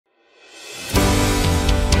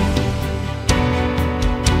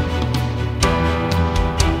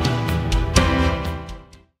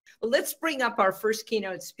let's bring up our first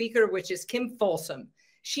keynote speaker, which is Kim Folsom.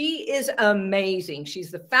 She is amazing.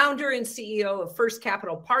 She's the founder and CEO of First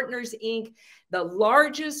Capital Partners, Inc., the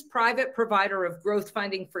largest private provider of growth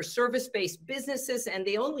funding for service-based businesses and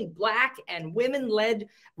the only Black and women-led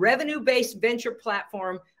revenue-based venture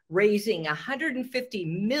platform raising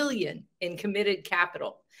 $150 million in committed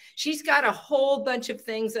capital. She's got a whole bunch of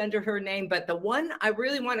things under her name, but the one I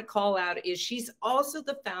really want to call out is she's also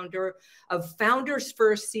the founder of Founders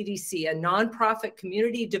First CDC, a nonprofit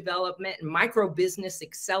community development and micro business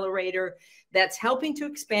accelerator that's helping to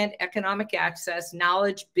expand economic access,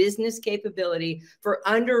 knowledge, business capability for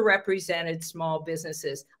underrepresented small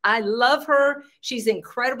businesses. I love her. She's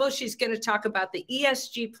incredible. She's going to talk about the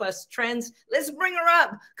ESG plus trends. Let's bring her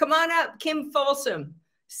up. Come on up, Kim Folsom.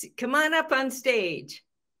 Come on up on stage.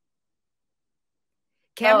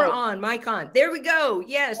 Camera on, mic on. There we go.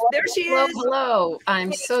 Yes, there she is. Hello.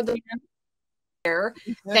 I'm so here.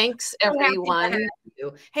 Thanks, everyone.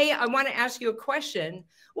 Hey, I want to ask you a question.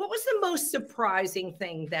 What was the most surprising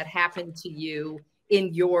thing that happened to you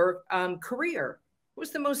in your career? What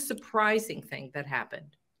was the most surprising thing that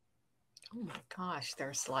happened? Oh my gosh,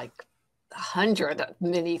 there's like 100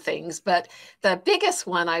 many things, but the biggest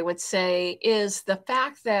one I would say is the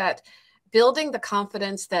fact that building the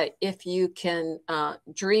confidence that if you can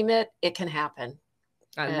dream it, it can happen.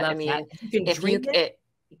 I love that. If you can dream it,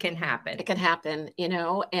 it can happen. It can happen, you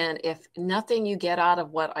know, and if nothing you get out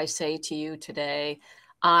of what I say to you today,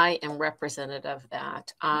 I am representative of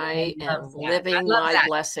that. I am living my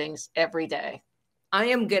blessings every day. I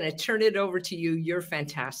am going to turn it over to you. You're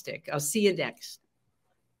fantastic. I'll see you next.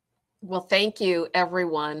 Well, thank you,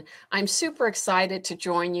 everyone. I'm super excited to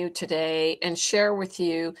join you today and share with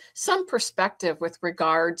you some perspective with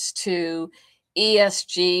regards to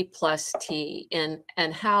ESG plus T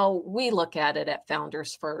and how we look at it at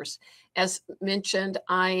Founders First. As mentioned,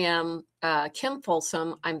 I am Kim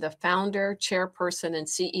Folsom. I'm the founder, chairperson, and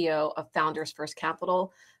CEO of Founders First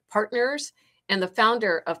Capital Partners and the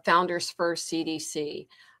founder of Founders First CDC.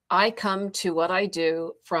 I come to what I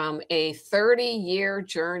do from a 30-year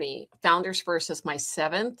journey. Founders First is my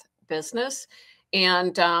 7th business.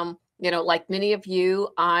 And, you know, like many of you,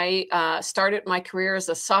 I started my career as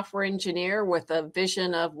a software engineer with a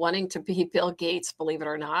vision of wanting to be Bill Gates, believe it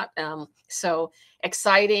or not. So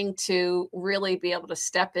exciting to really be able to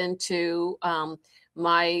step into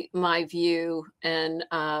my view and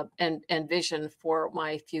vision for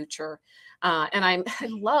my future. And I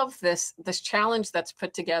love this challenge that's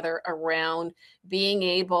put together around being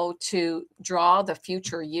able to draw the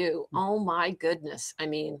future you. Oh my goodness. I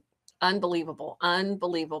mean, unbelievable,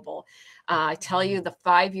 unbelievable. I tell you, the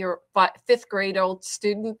 5th grade old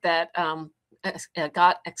student that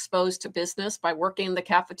got exposed to business by working in the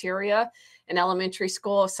cafeteria in elementary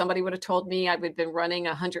school. If somebody would have told me I would have been running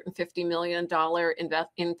a $150 million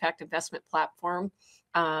impact investment platform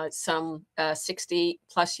some 60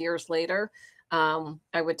 plus years later,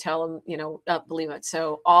 I would tell them, you know, believe it.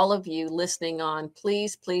 So all of you listening on,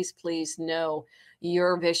 please, please, please know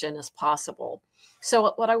your vision is possible.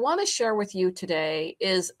 So what I want to share with you today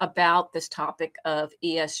is about this topic of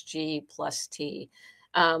ESG plus T.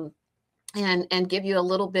 And give you a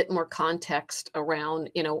little bit more context around,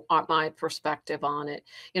 you know, my perspective on it.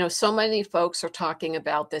 You know, so many folks are talking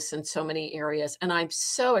about this in so many areas, and I'm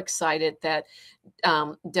so excited that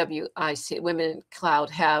WIC, Women in Cloud,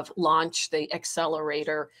 have launched the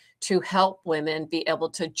accelerator to help women be able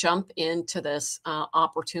to jump into this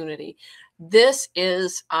opportunity. This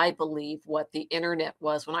is, I believe, what the internet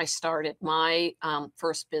was when I started my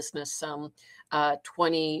first business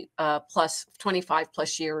 25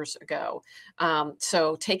 plus years ago.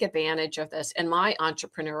 So take advantage of this. And my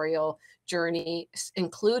entrepreneurial journey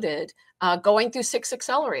included going through 6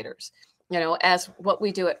 accelerators. You know, as what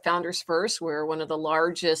we do at Founders First, we're one of the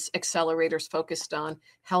largest accelerators focused on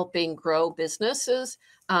helping grow businesses.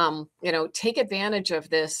 You know, take advantage of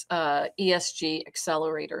this ESG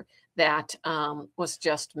accelerator that was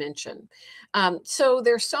just mentioned. So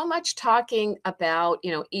there's so much talking about,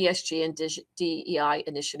 you know, ESG and DEI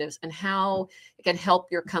initiatives and how it can help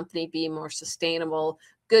your company be more sustainable,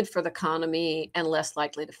 good for the economy, and less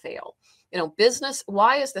likely to fail. You know, business,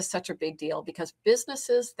 why is this such a big deal? Because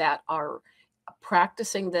businesses that are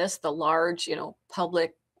practicing this, the large, you know,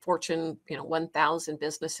 public Fortune, you know, 1,000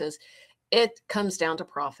 businesses, it comes down to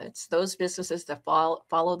profits. Those businesses that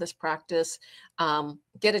follow this practice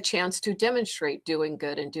get a chance to demonstrate doing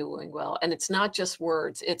good and doing well. And it's not just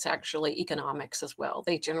words, it's actually economics as well.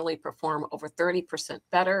 They generally perform over 30%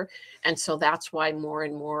 better. And so that's why more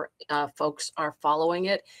and more folks are following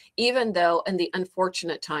it, even though in the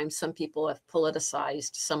unfortunate times, some people have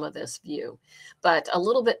politicized some of this view. But a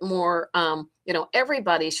little bit more,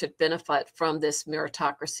 everybody should benefit from this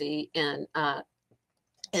meritocracy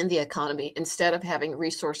in the economy, instead of having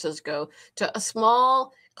resources go to a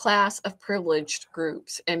small class of privileged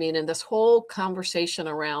groups. I mean, in this whole conversation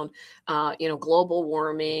around, global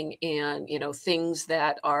warming and, things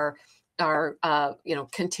that are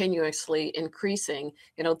continuously increasing,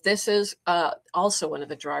 this is also one of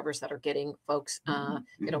the drivers that are getting folks,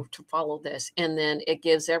 to follow this. And then it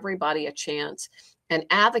gives everybody a chance, and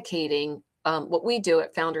advocating. What we do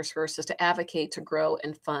at Founders First is to advocate to grow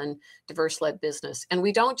and fund diverse-led business. And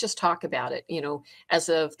we don't just talk about it. As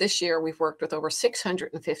of this year, we've worked with over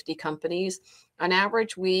 650 companies. On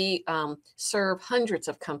average, we serve hundreds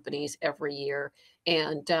of companies every year.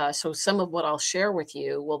 And so some of what I'll share with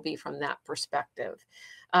you will be from that perspective.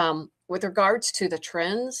 With regards to the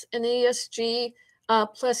trends in ESG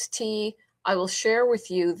plus T, I will share with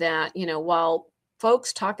you that, while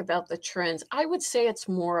folks talk about the trends, I would say it's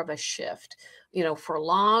more of a shift. For a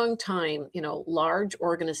long time, large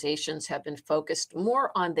organizations have been focused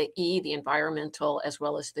more on the E, the environmental, as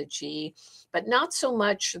well as the G, but not so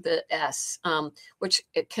much the S, which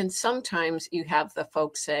it can sometimes you have the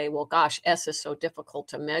folks say, well, gosh, S is so difficult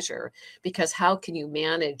to measure, because how can you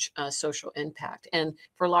manage social impact? And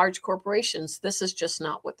for large corporations, this is just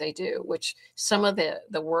not what they do, which some of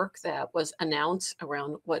the work that was announced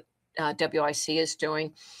around what WIC is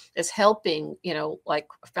doing is helping, like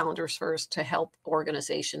Founders First, to help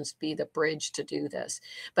organizations be the bridge to do this.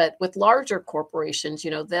 But with larger corporations,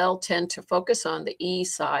 they'll tend to focus on the E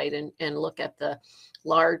side and look at the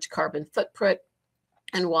large carbon footprint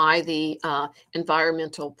and why the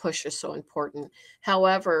environmental push is so important.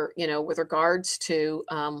 However, with regards to,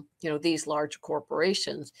 these large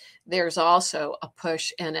corporations, there's also a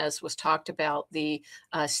push, and as was talked about, the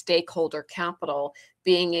stakeholder capital,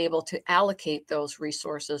 being able to allocate those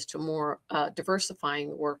resources to more diversifying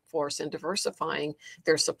the workforce and diversifying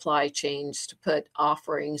their supply chains to put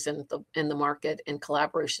offerings in the market and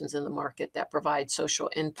collaborations in the market that provide social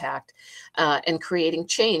impact, and creating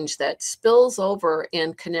change that spills over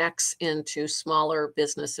and connects into smaller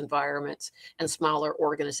business environments and smaller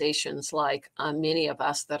organizations like many of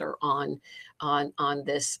us that are on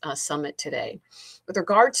this summit today. With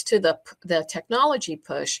regards to the technology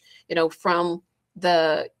push, from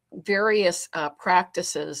the various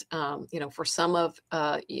practices, for some of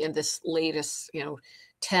in this latest,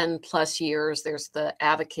 10 plus years, there's the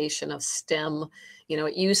avocation of STEM.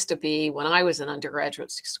 It used to be, when I was in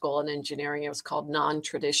undergraduate school in engineering, it was called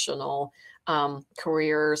non-traditional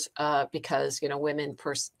careers because, women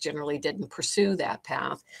generally didn't pursue that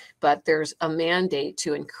path. But there's a mandate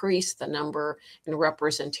to increase the number and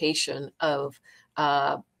representation of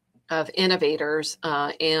innovators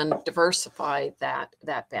and diversify that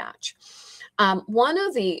batch. One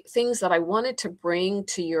of the things that I wanted to bring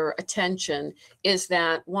to your attention is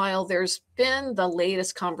that while there's been the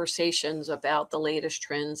latest conversations about the latest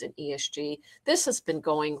trends in ESG, this has been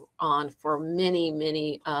going on for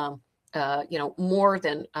many, more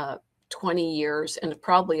than 20 years. And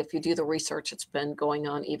probably if you do the research, it's been going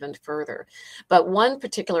on even further. But one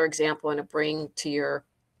particular example I want to bring to your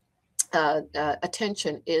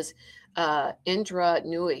attention is Indra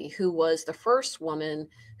Nooyi, who was the first woman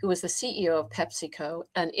who was the CEO of PepsiCo,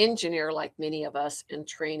 an engineer like many of us in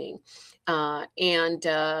training.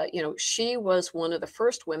 She was one of the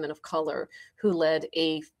first women of color who led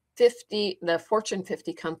the Fortune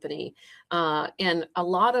 50 company. And a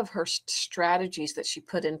lot of her strategies that she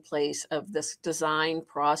put in place of this design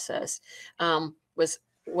process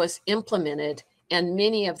was implemented, and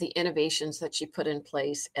many of the innovations that she put in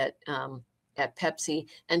place at Pepsi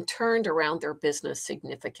and turned around their business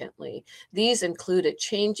significantly. These included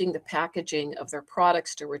changing the packaging of their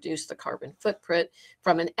products to reduce the carbon footprint.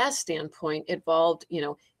 From an S standpoint, it involved,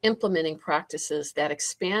 implementing practices that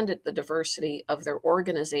expanded the diversity of their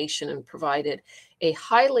organization and provided a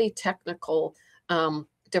highly technical,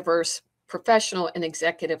 diverse professional and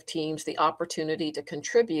executive teams the opportunity to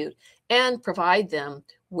contribute and provide them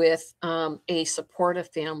with a supportive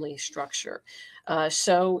family structure.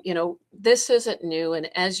 So, this isn't new. And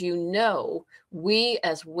as you know, we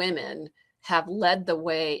as women have led the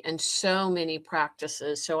way in so many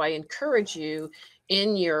practices. So I encourage you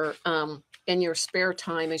in your in your spare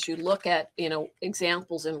time as you look at,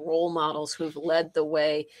 examples and role models who've led the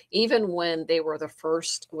way, even when they were the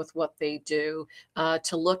first with what they do,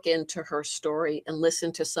 to look into her story and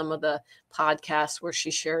listen to some of the podcasts where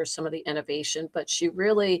she shares some of the innovation. But she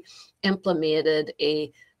really implemented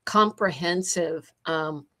a comprehensive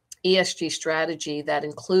ESG strategy that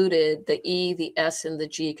included the E, the S, and the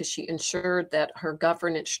G, because she ensured that her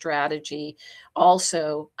governance strategy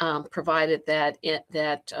also provided that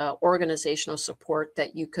organizational support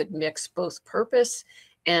that you could mix both purpose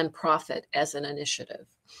and profit as an initiative.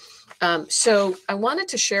 So I wanted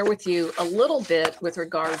to share with you a little bit with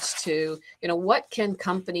regards to, what can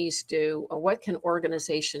companies do or what can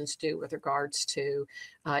organizations do with regards to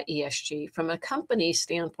ESG from a company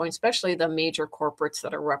standpoint, especially the major corporates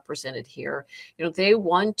that are represented here. They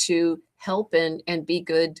want to help and be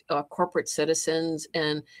good corporate citizens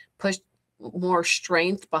and push more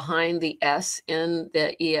strength behind the S in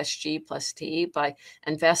the ESG plus T by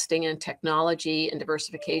investing in technology and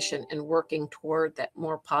diversification and working toward that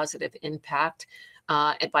more positive impact,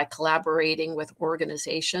 and by collaborating with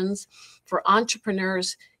organizations. For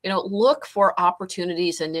entrepreneurs, look for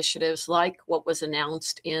opportunities, initiatives like what was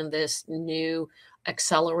announced in this new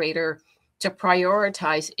accelerator to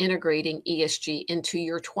prioritize integrating ESG into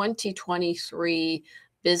your 2023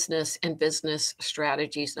 business and business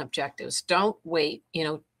strategies and objectives. Don't wait,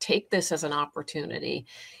 take this as an opportunity.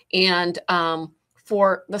 And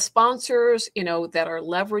for the sponsors, that are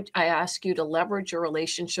I ask you to leverage your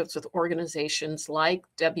relationships with organizations like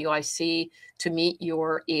WIC to meet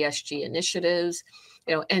your ESG initiatives,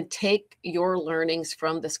 and take your learnings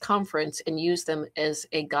from this conference and use them as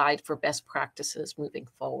a guide for best practices moving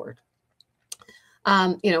forward.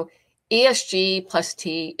 ESG plus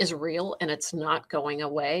T is real and it's not going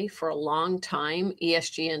away. For a long time,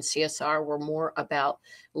 ESG and CSR were more about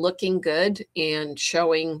looking good and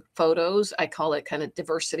showing photos. I call it kind of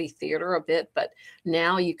diversity theater a bit, but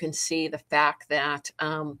now you can see the fact that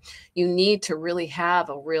you need to really have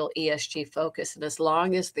a real ESG focus. And as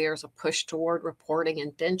long as there's a push toward reporting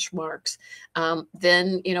and benchmarks,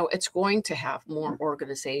 then, it's going to have more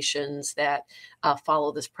organizations that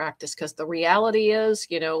follow this practice. Because the reality is,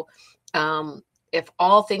 if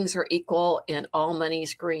all things are equal and all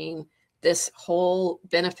money's green, this whole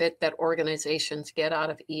benefit that organizations get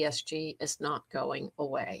out of ESG is not going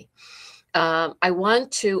away. I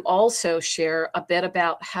want to also share a bit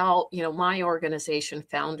about how, my organization,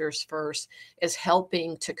 Founders First, is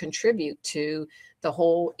helping to contribute to the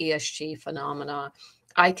whole ESG phenomena.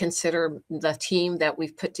 I consider the team that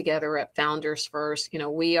we've put together at Founders First,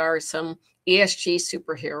 we are some ESG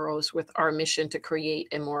superheroes with our mission to create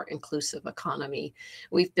a more inclusive economy.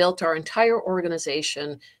 We've built our entire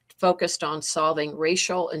organization focused on solving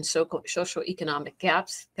racial and socioeconomic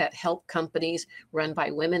gaps that help companies run by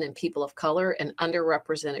women and people of color and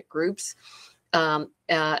underrepresented groups,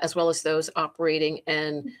 as well as those operating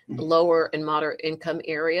in lower and moderate income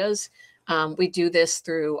areas. We do this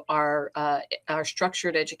through our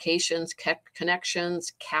structured educations,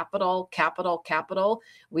 connections, capital.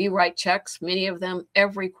 We write checks, many of them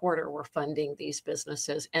every quarter. We're funding these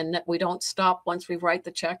businesses, and we don't stop once we write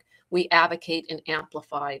the check. We advocate and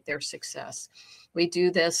amplify their success. We do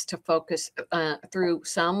this to focus through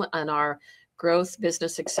some on our growth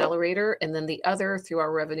business accelerator, and then the other through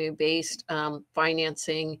our revenue-based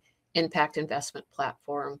financing impact investment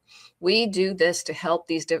platform. We do this to help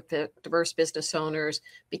these diverse business owners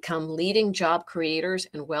become leading job creators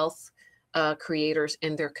and wealth creators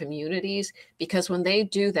in their communities, because when they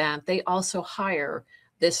do that, they also hire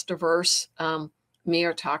this diverse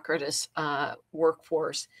meritocratic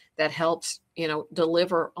workforce that helps,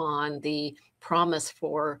 deliver on the promise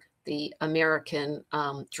for the American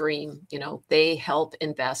dream. They help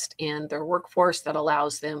invest in their workforce that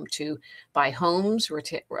allows them to buy homes,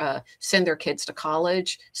 send their kids to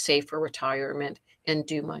college, save for retirement, and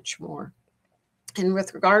do much more. And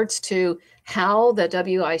with regards to how the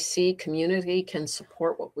WIC community can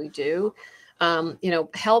support what we do,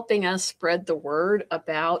 helping us spread the word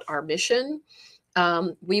about our mission.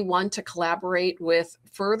 We want to collaborate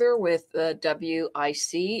further with the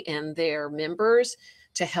WIC and their members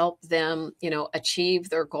to help them, achieve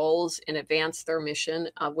their goals and advance their mission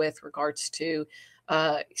with regards to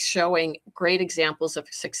showing great examples of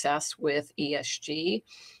success with ESG.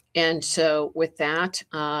 And so with that,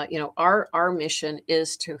 our mission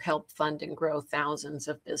is to help fund and grow thousands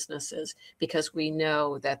of businesses, because we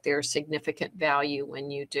know that there's significant value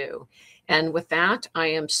when you do. And with that, I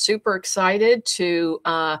am super excited to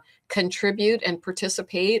contribute and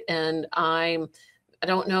participate. And I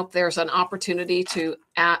don't know if there's an opportunity to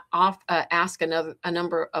ask a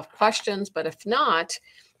number of questions, but if not,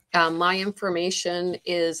 My information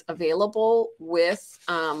is available with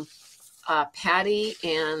Patty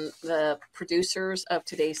and the producers of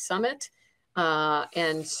today's summit.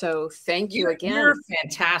 And so thank you again. You're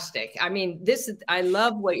fantastic. I mean, I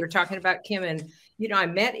love what you're talking about, Kim. And, you know, I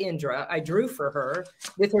met Indra, I drew for her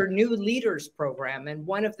with her new leaders program. And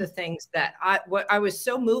one of the things that I was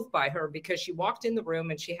so moved by her, because she walked in the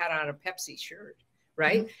room and she had on a Pepsi shirt,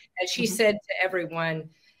 right? And she said to everyone,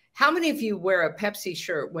 how many of you wear a Pepsi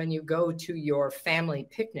shirt when you go to your family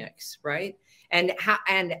picnics, right? And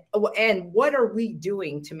what are we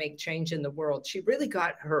doing to make change in the world? She really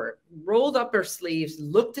rolled up her sleeves,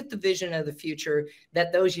 looked at the vision of the future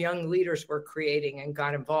that those young leaders were creating, and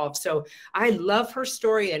got involved. So I love her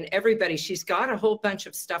story, and everybody, she's got a whole bunch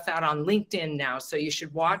of stuff out on LinkedIn now, so you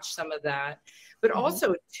should watch some of that. But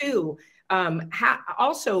also too, I'm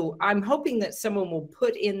hoping that someone will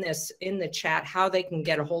put in the chat how they can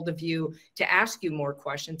get a hold of you to ask you more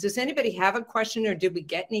questions. Does anybody have a question, or did we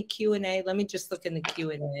get any Q&A? Let me just look in the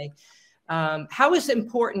Q&A. How is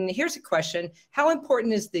important? Here's a question. How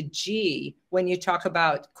important is the G when you talk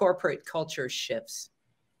about corporate culture shifts?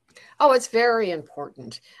 Oh, it's very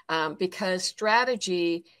important because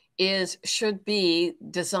strategy should be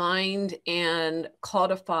designed and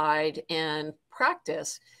codified and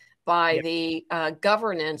practiced by the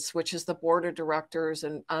governance, which is the board of directors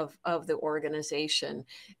and of the organization.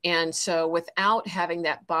 And so without having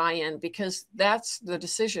that buy-in, because that's the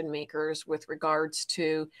decision makers with regards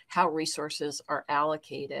to how resources are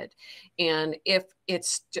allocated. And if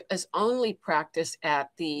it's only practiced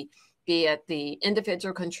be at the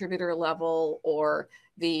individual contributor level or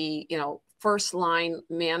the, first line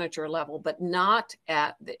manager level, but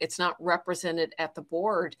it's not represented at the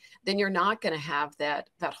board, then you're not going to have that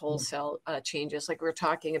wholesale changes. Like we were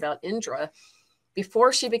talking about Indra,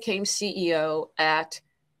 before she became CEO at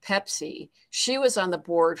Pepsi, she was on the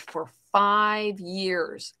board for 5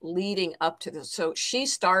 years leading up to this. So she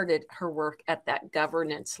started her work at that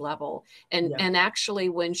governance level. And actually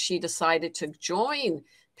when she decided to join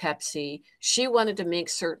Pepsi, she wanted to make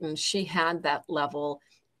certain she had that level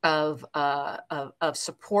of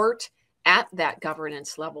support at that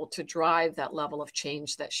governance level to drive that level of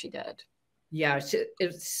change that she did. Yeah,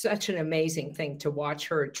 it's such an amazing thing to watch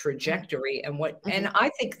her trajectory and I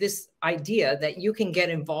think this idea that you can get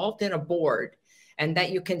involved in a board and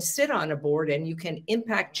that you can sit on a board and you can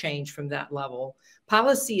impact change from that level.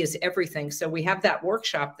 Policy is everything. So we have that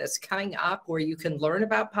workshop that's coming up where you can learn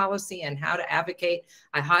about policy and how to advocate.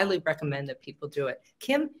 I highly recommend that people do it.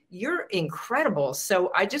 Kim, you're incredible.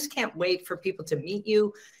 So I just can't wait for people to meet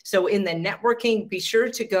you. So in the networking, be sure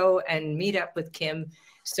to go and meet up with Kim.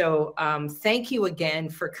 So thank you again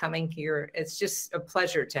for coming here. It's just a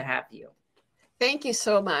pleasure to have you. Thank you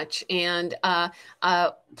so much. And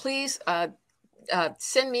please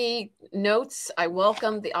send me notes. I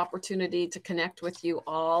welcome the opportunity to connect with you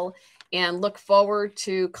all and look forward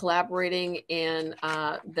to collaborating in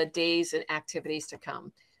the days and activities to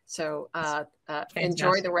come. So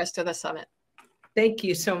enjoy the rest of the summit. Thank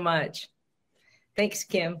you so much. Thanks,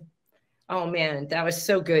 Kim. Oh man, that was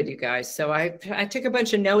so good, you guys. So I took a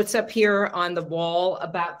bunch of notes up here on the wall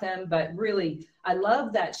about them, but really, I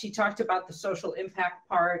love that she talked about the social impact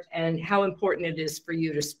part and how important it is for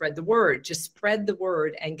you to spread the word. Just spread the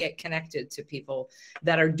word and get connected to people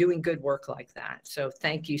that are doing good work like that. So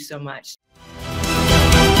thank you so much.